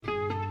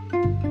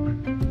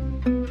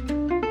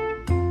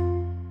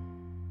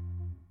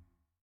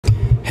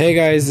Hey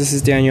guys, this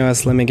is Daniel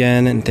S. Lim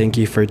again, and thank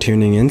you for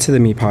tuning into the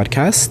Me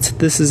Podcast.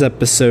 This is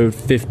episode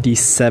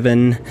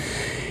 57,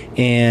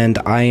 and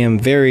I am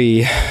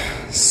very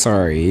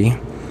sorry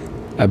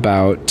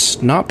about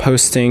not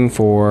posting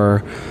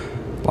for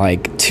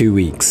like 2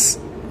 weeks,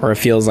 or it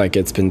feels like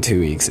it's been 2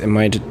 weeks. It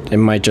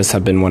might just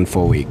have been one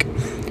full week,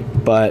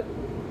 but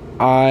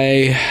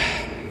I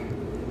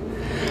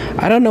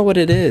don't know what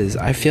it is.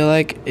 I feel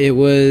like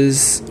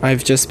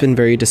I've just been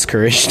very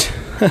discouraged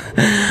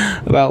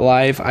about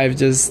life. I've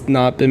just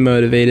not been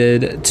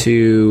motivated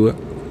to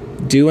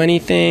do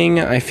anything.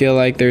 I feel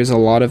like there's a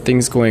lot of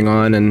things going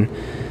on,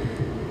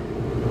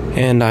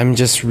 and I'm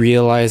just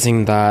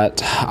realizing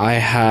that I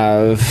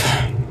have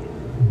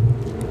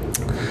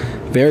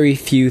very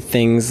few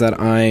things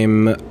that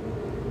I'm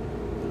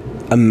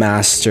a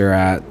master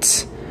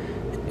at,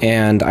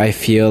 and I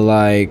feel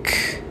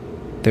like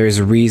there's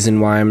a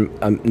reason why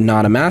I'm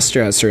not a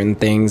master at certain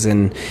things,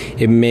 and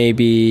it may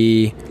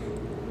be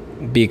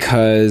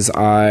because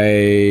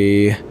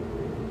I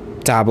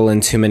dabble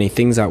in too many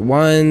things at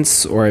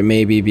once, or it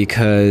may be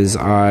because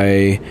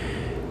I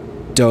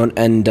don't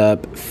end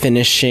up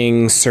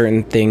finishing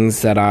certain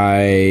things that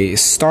I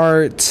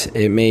start.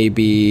 It may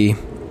be,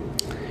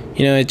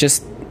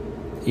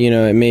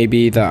 it may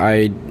be that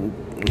I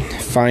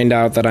find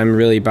out that I'm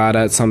really bad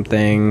at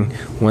something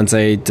once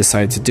I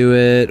decide to do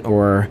it,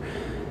 or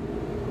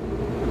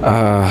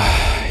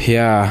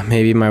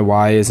maybe my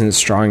why isn't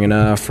strong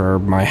enough, or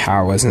my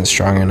how isn't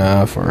strong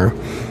enough, or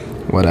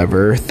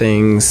whatever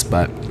things,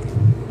 but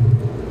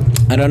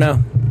I don't know.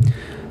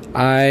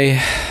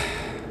 I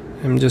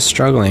am just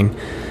struggling.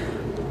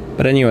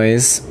 But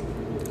anyways,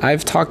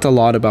 I've talked a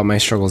lot about my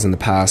struggles in the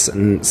past,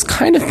 and it's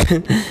kind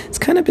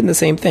of been the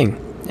same thing.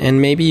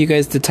 And maybe you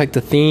guys detect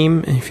a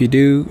theme. If you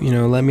do,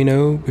 let me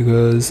know,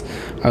 because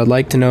I would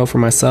like to know for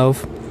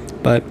myself.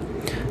 But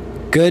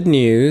good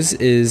news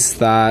is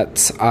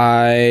that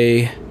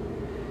I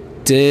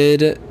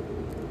did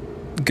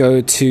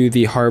go to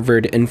the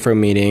Harvard info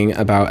meeting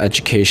about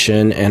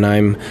education, and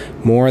I'm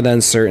more than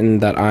certain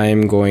that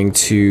I'm going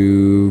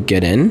to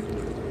get in.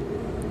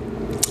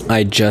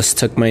 I just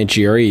took my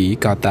GRE,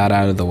 got that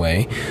out of the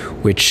way,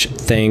 which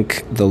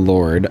thank the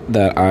Lord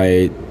that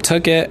I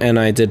took it, and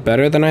I did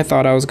better than I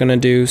thought I was going to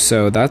do,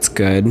 so that's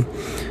good.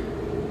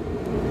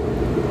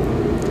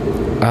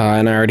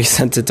 And I already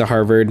sent it to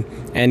Harvard,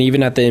 and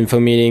even at the info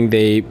meeting,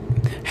 they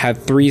had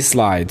 3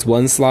 slides.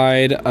 One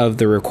slide of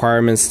the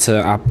requirements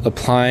to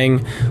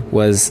applying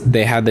was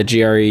they had the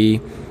GRE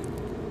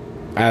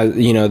as,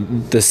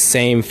 the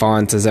same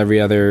font as every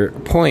other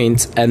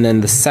point, and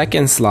then the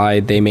second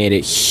slide they made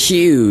it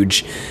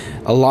huge,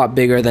 a lot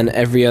bigger than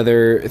every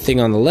other thing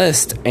on the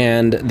list,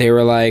 and they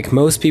were like,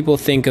 most people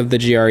think of the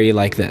GRE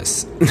like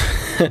this.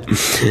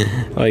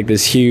 Like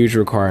this huge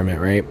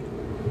requirement, right?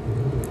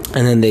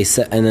 And then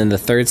the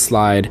third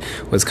slide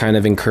was kind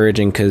of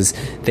encouraging, because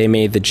they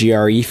made the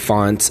GRE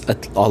font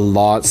a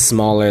lot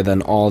smaller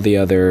than all the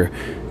other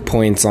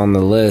points on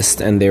the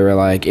list, and they were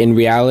like, in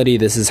reality,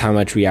 this is how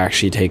much we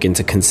actually take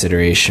into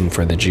consideration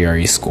for the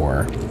GRE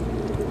score.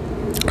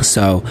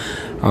 So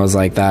I was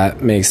like,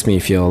 that makes me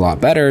feel a lot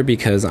better,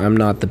 because I'm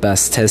not the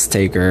best test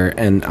taker,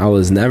 and I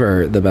was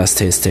never the best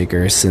test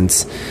taker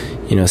since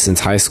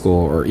high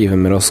school, or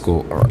even middle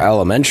school or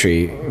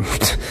elementary.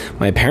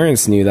 My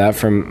parents knew that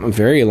from a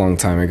very long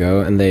time ago,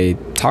 and they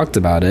talked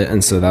about it,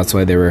 and so that's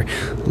why they were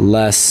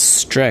less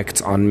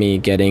strict on me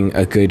getting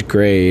a good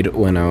grade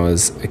when I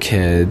was a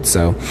kid.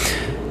 So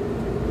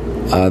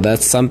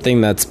that's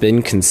something that's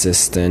been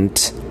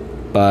consistent,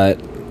 but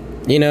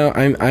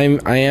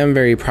I am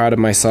very proud of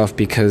myself,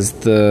 because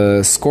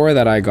the score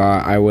that I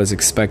got, I was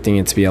expecting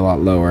it to be a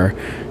lot lower.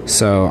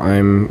 So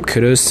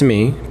kudos to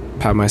me,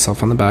 pat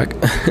myself on the back.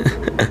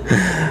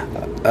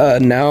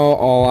 Now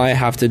all I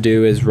have to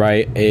do is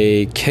write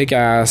a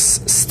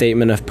kick-ass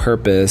statement of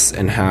purpose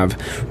and have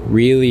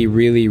really,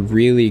 really,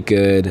 really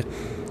good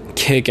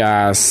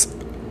kick-ass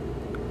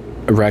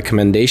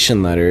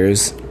recommendation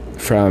letters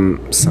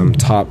from some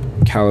top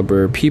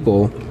caliber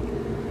people.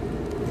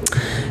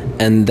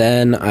 And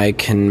then I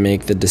can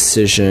make the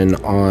decision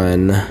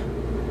on,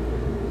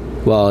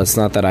 well, it's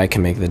not that I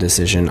can make the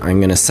decision. I'm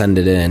going to send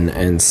it in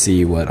and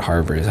see what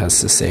Harvard has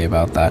to say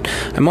about that.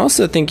 I'm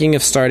also thinking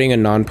of starting a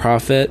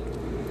nonprofit,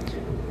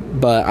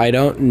 but I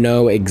don't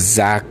know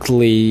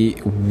exactly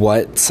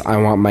what I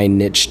want my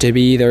niche to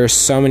be. There are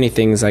so many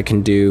things I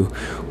can do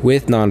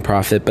with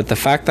nonprofit, but the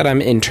fact that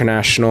I'm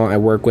international, I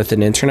work with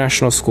an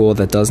international school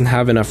that doesn't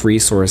have enough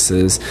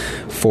resources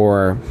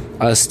for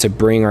us to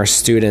bring our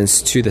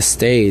students to the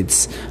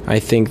States, I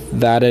think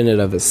that in and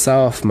of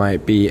itself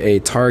might be a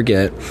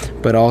target.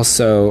 But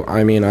also,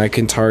 I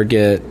can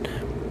target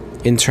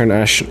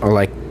international,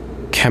 like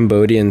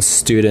Cambodian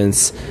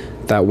students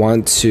that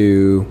want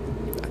to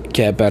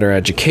get better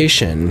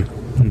education.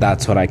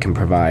 That's what I can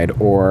provide.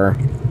 Or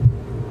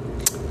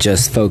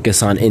just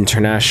focus on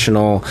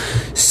international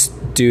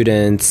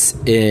students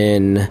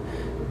in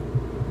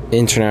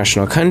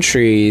international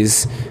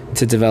countries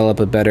to develop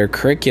a better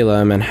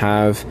curriculum and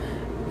have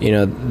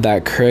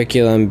that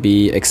curriculum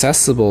be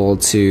accessible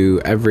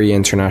to every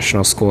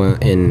international school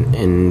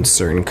in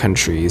certain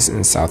countries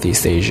in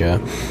Southeast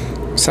Asia.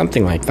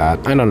 Something like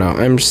that. I don't know.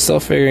 I'm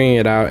still figuring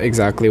it out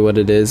exactly what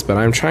it is, but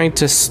I'm trying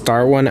to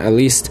start one, at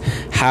least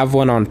have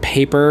one on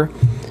paper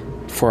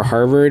for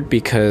Harvard,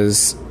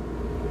 because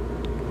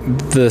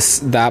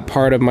that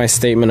part of my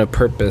statement of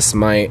purpose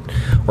might,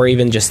 or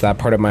even just that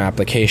part of my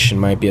application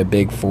might be a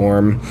big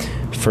form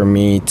for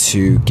me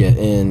to get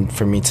in,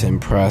 for me to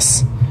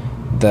impress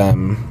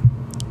them.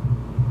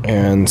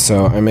 And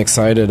so I'm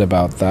excited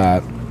about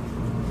that.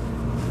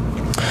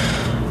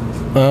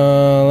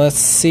 Let's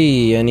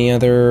see, any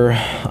other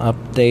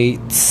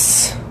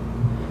updates?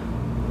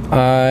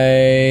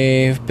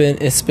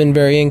 It's been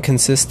very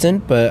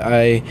inconsistent, but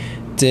I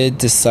did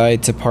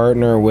decide to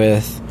partner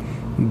with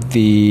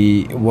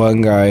the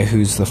one guy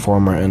who's the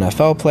former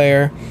NFL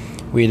player.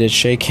 We did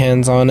shake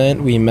hands on it.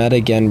 We met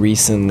again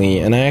recently,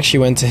 and I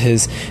actually went to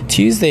his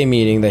Tuesday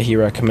meeting that he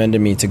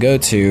recommended me to go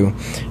to,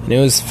 and it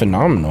was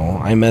phenomenal.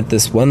 I met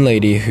this one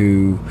lady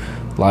who,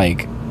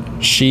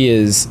 she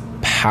is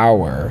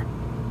power.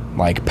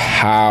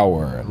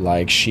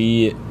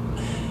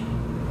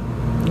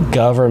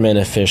 Government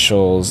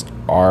officials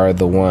are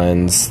the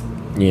ones,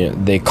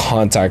 they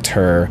contact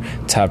her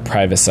to have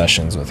private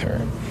sessions with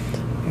her.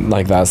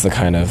 That's the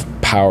kind of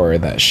power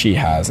that she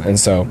has.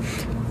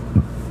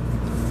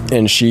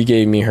 And she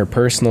gave me her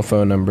personal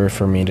phone number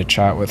for me to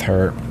chat with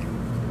her.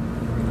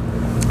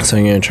 So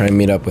I'm going to try and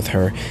meet up with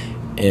her.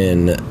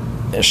 And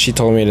she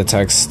told me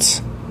to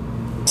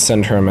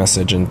send her a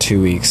message in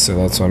 2 weeks. So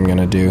that's what I'm going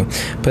to do.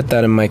 Put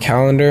that in my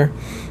calendar.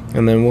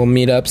 And then we'll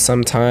meet up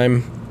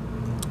sometime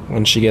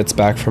when she gets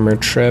back from her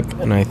trip.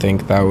 And I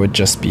think that would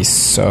just be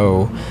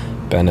so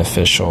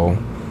beneficial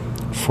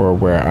for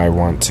where I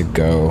want to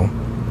go.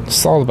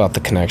 It's all about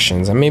the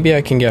connections. And maybe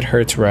I can get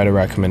her to write a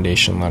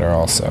recommendation letter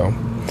also.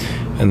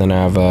 And then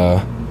I have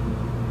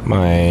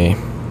my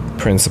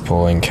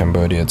principal in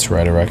Cambodia to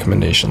write a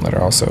recommendation letter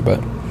also. But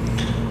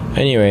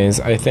anyways,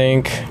 I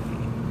think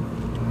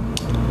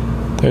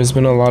there's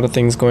been a lot of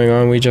things going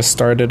on. We just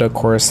started a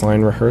chorus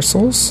line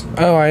rehearsals.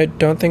 Oh, I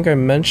don't think I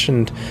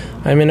mentioned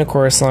I'm in a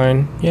chorus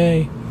line.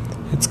 Yay.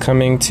 It's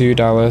coming to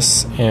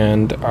Dallas,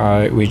 and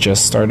we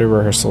just started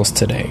rehearsals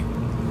today.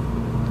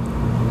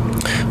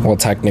 Well,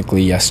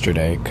 technically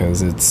yesterday,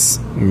 because it's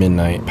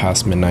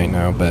past midnight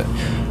now,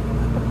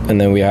 and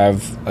then we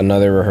have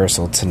another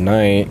rehearsal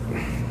tonight,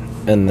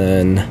 and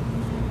then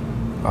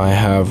I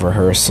have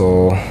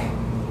rehearsal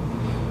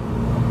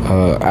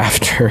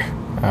after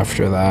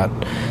that.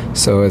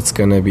 So it's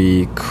gonna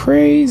be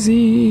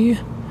crazy.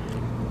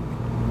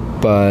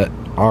 But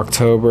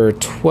October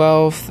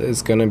 12th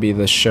is gonna be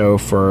the show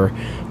for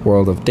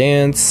World of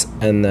Dance,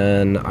 and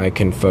then I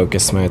can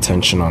focus my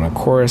attention on a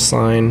chorus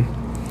line.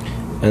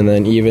 And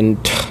then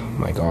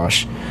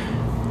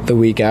the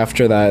week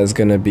after that is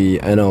going to be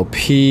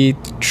NLP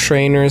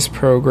trainers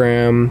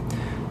program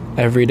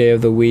every day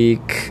of the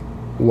week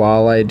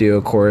while I do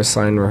a chorus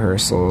line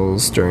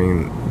rehearsals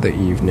during the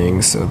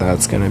evening. So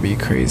that's going to be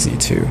crazy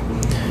too.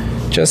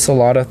 Just a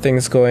lot of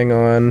things going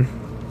on.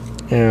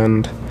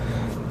 And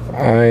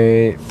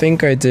I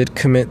think I did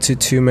commit to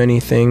too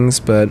many things,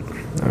 but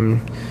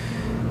I'm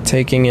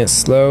taking it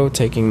slow,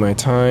 taking my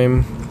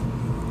time,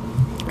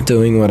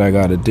 doing what I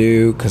gotta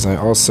do, because I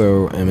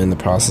also am in the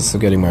process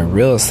of getting my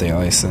real estate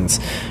license,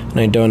 and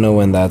I don't know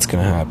when that's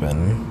gonna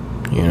happen.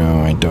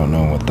 I don't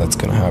know what that's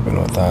gonna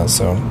happen with that.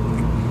 So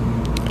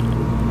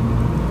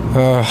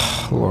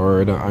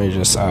Lord, I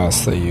just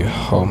ask that you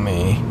help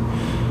me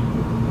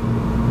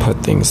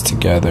put things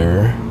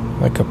together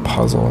like a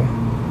puzzle.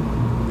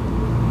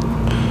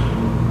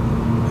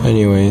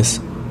 Anyways,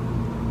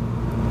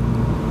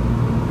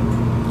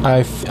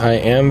 I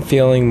am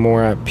feeling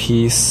more at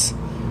peace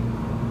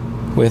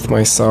with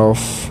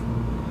myself.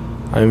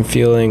 I'm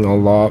feeling a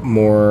lot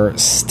more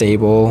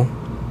stable,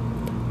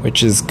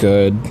 which is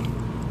good,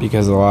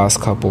 because the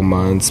last couple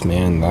months,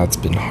 man, that's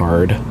been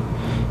hard.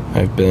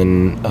 I've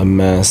been a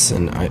mess,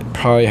 and I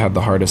probably had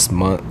the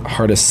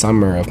hardest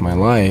summer of my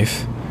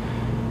life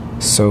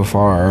so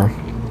far.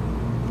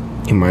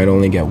 It might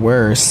only get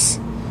worse,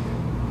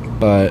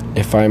 but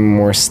if I'm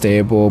more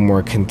stable,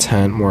 more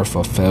content, more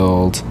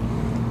fulfilled,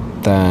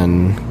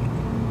 then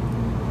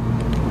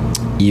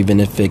even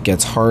if it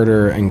gets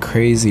harder and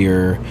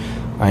crazier,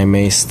 I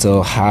may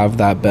still have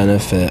that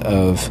benefit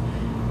of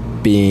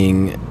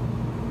being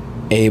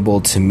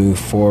able to move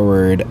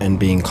forward and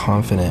being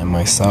confident in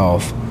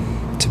myself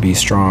to be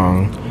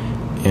strong.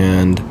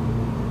 And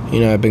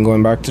I've been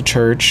going back to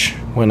church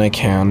when I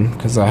can,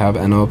 because I have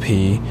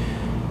NLP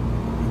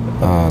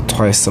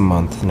twice a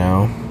month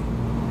now.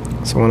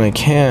 So when I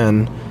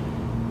can,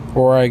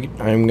 or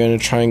I'm going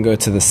to try and go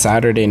to the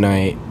Saturday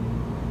night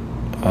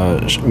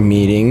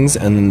meetings,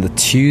 and then the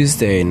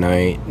Tuesday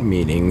night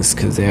meetings,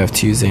 because they have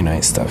Tuesday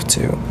night stuff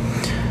too.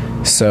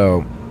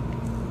 So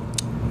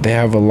they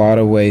have a lot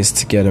of ways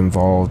to get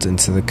involved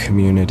into the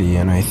community,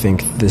 and I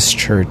think this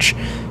church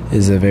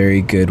is a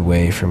very good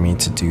way for me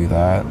to do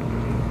that.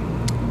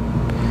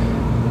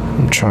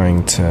 I'm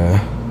trying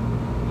to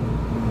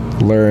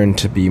learn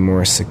to be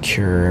more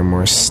secure and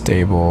more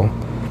stable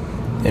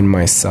in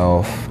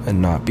myself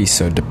and not be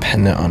so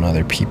dependent on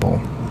other people,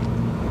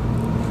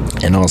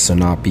 and also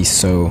not be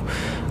so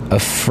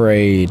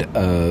afraid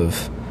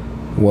of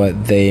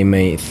what they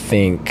may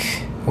think,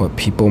 what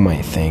people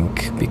might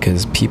think,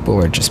 because people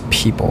are just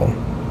people.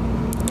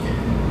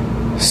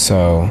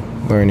 So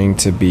learning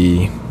to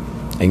be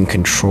in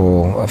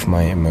control of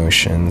my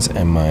emotions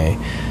and my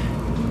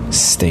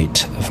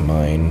state of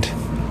mind.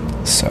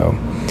 So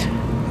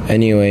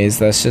anyways,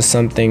 that's just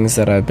some things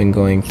that I've been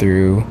going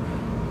through.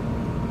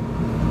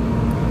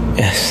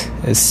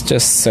 It's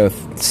just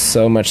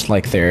so much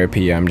like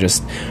therapy. I'm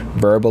just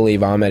verbally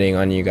vomiting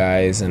on you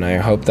guys, and I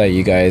hope that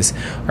you guys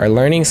are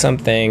learning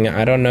something.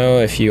 I don't know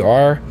if you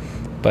are,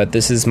 but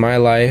this is my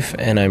life,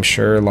 and I'm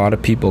sure a lot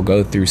of people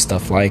go through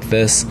stuff like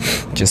this.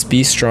 Just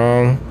be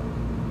strong,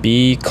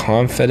 be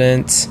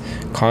confident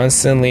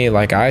constantly.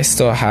 Like, I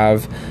still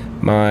have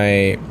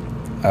my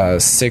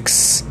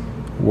 6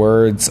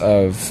 words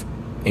of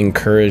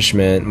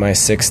encouragement, my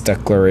 6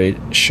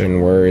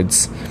 declaration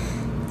words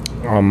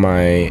on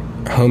my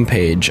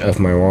homepage of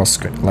my wall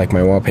screen, like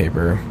my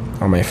wallpaper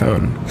on my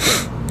phone.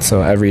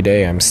 So every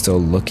day I'm still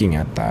looking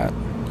at that,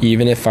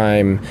 even if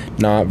I'm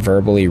not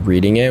verbally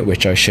reading it,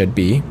 which I should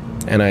be.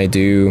 And I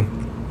did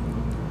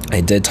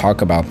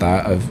talk about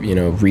that, of,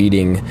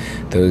 reading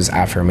those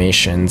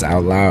affirmations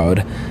out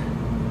loud.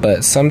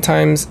 But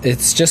sometimes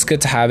it's just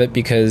good to have it,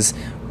 because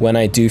when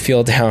I do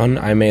feel down,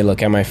 I may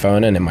look at my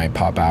phone and it might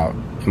pop out.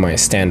 It might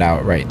stand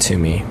out right to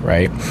me,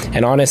 right?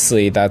 And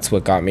honestly, that's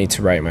what got me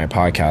to write my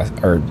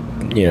podcast, or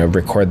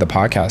record the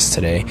podcast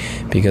today,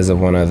 because of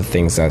one of the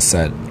things that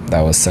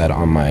was said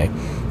on my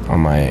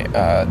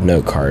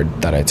note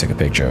card that I took a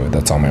picture of.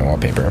 That's on my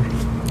wallpaper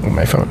on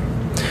my phone.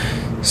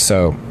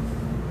 So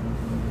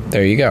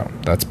there you go.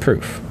 That's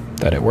proof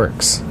that it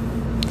works.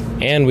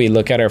 And we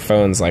look at our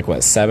phones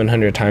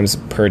 700 times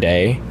per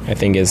day, I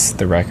think is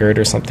the record,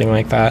 or something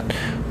like that.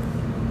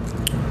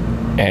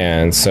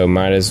 And so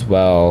might as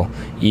well,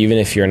 even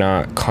if you're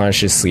not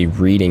consciously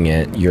reading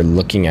it, you're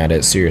looking at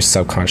it, so you're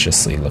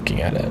subconsciously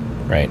looking at it,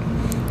 right?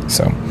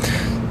 So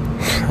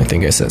I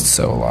think I said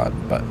so a lot,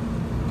 but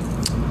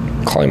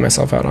calling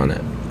myself out on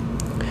it.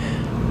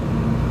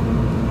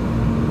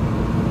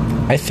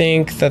 I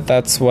think that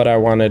that's what I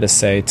wanted to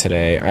say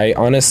today. I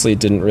honestly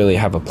didn't really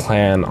have a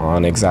plan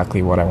on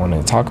exactly what I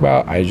wanted to talk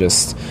about. I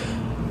just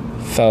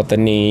felt the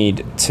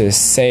need to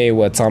say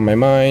what's on my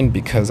mind,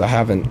 because I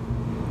haven't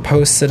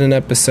posted an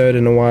episode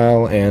in a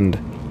while, and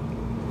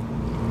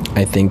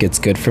I think it's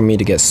good for me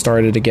to get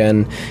started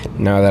again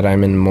now that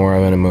I'm in more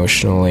of an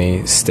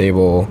emotionally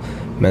stable,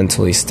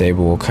 mentally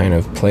stable kind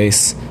of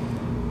place.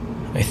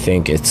 I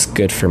think it's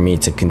good for me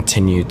to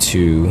continue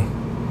to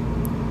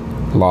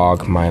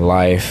log my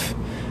life,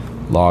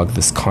 log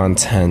this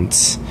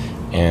content,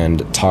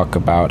 and talk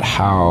about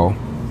how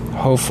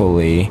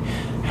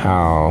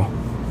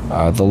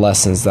the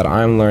lessons that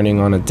I'm learning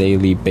on a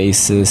daily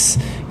basis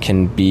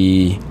can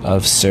be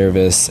of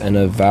service and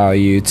of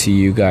value to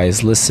you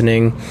guys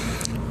listening.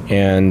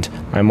 And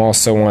I'm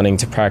also wanting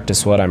to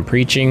practice what I'm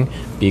preaching,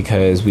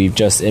 because we've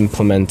just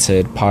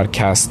implemented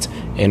podcast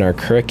in our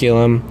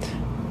curriculum,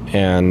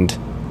 and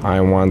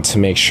I want to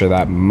make sure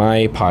that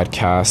my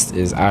podcast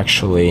is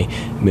actually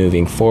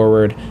moving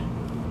forward,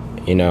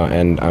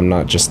 and I'm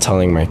not just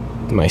telling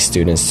my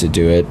students to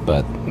do it,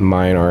 but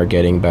mine are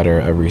getting better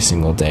every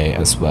single day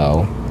as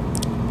well.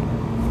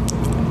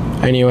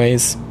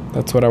 Anyways,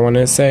 that's what I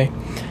wanted to say.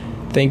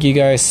 Thank you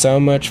guys so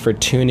much for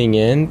tuning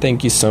in.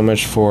 Thank you so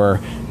much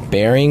for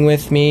bearing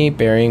with me,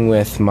 bearing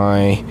with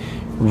my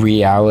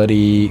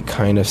reality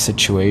kind of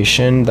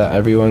situation that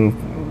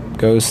everyone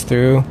goes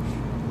through.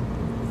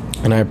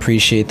 And I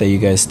appreciate that you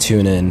guys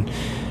tune in.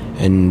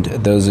 And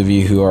those of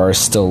you who are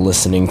still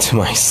listening to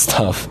my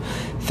stuff,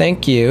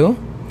 thank you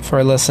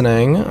for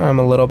listening. I'm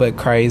a little bit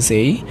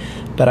crazy,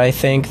 but I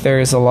think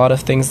there's a lot of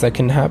things that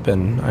can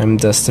happen. I'm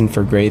destined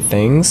for great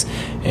things,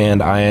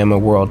 and I am a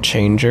world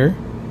changer,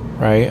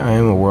 right? I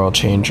am a world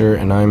changer,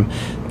 and I'm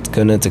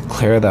gonna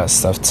declare that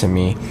stuff to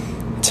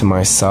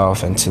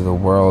myself, and to the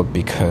world,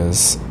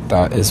 because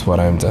that is what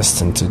I'm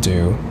destined to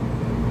do.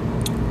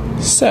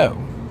 So,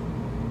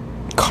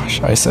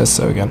 gosh, I said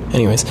so again.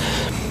 Anyways,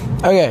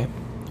 okay,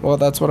 well,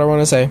 that's what I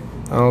want to say.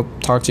 I'll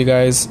talk to you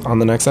guys on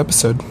the next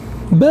episode.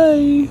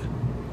 Bye!